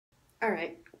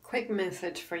Alright, quick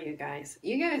message for you guys.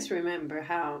 You guys remember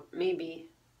how maybe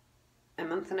a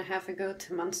month and a half ago,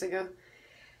 2 months ago,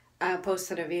 I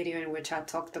posted a video in which I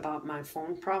talked about my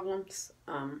phone problems?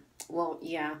 Well,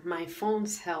 yeah, my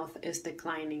phone's health is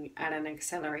declining at an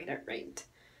accelerated rate.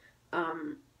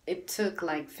 It took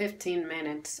like 15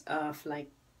 minutes of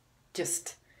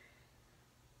just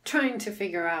trying to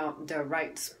figure out the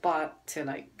right spot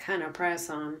to kind of press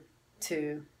on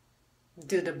to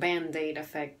do the band-aid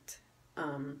effect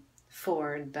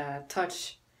for the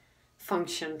touch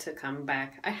function to come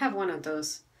back. I have one of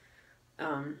those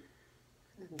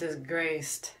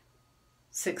disgraced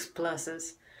 6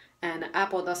 pluses, and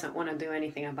Apple doesn't want to do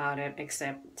anything about it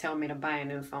except tell me to buy a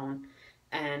new phone.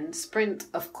 And Sprint,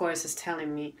 of course, is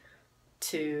telling me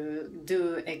to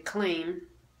do a claim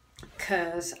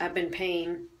because I've been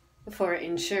paying for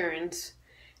insurance,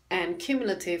 and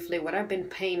cumulatively what I've been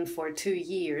paying for 2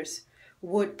 years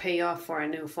would pay off for a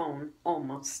new phone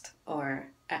almost,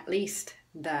 or at least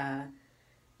the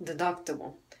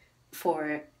deductible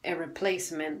for a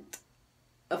replacement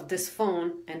of this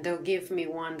phone, and they'll give me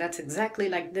one that's exactly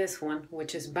like this one,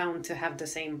 which is bound to have the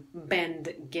same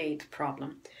bend gate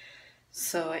problem.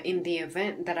 So in the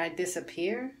event that I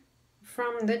disappear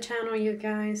from the channel, you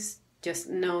guys just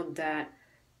know that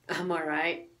I'm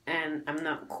alright and I'm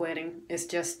not quitting. It's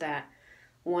just that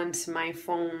once my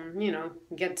phone,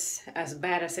 gets as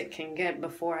bad as it can get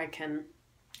before I can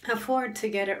afford to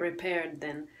get it repaired,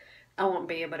 then I won't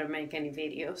be able to make any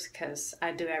videos because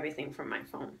I do everything from my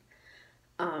phone.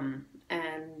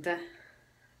 And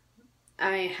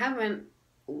I haven't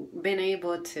been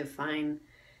able to find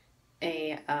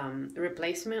a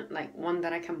replacement, like one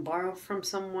that I can borrow from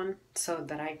someone so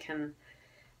that I can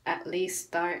at least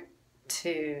start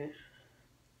to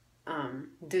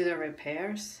do the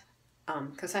repairs,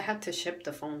 because I had to ship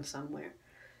the phone somewhere.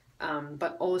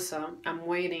 But also I'm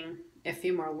waiting a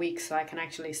few more weeks so I can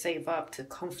actually save up to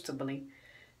comfortably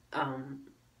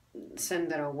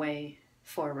send it away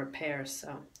for repairs.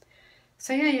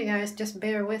 So yeah, you guys, just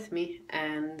bear with me,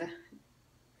 and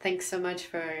thanks so much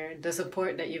for the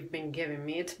support that you've been giving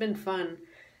me. It's been fun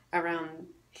around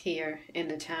here in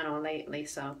the channel lately,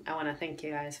 so I want to thank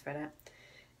you guys for that.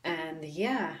 And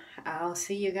yeah, I'll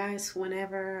see you guys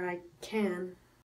whenever I can.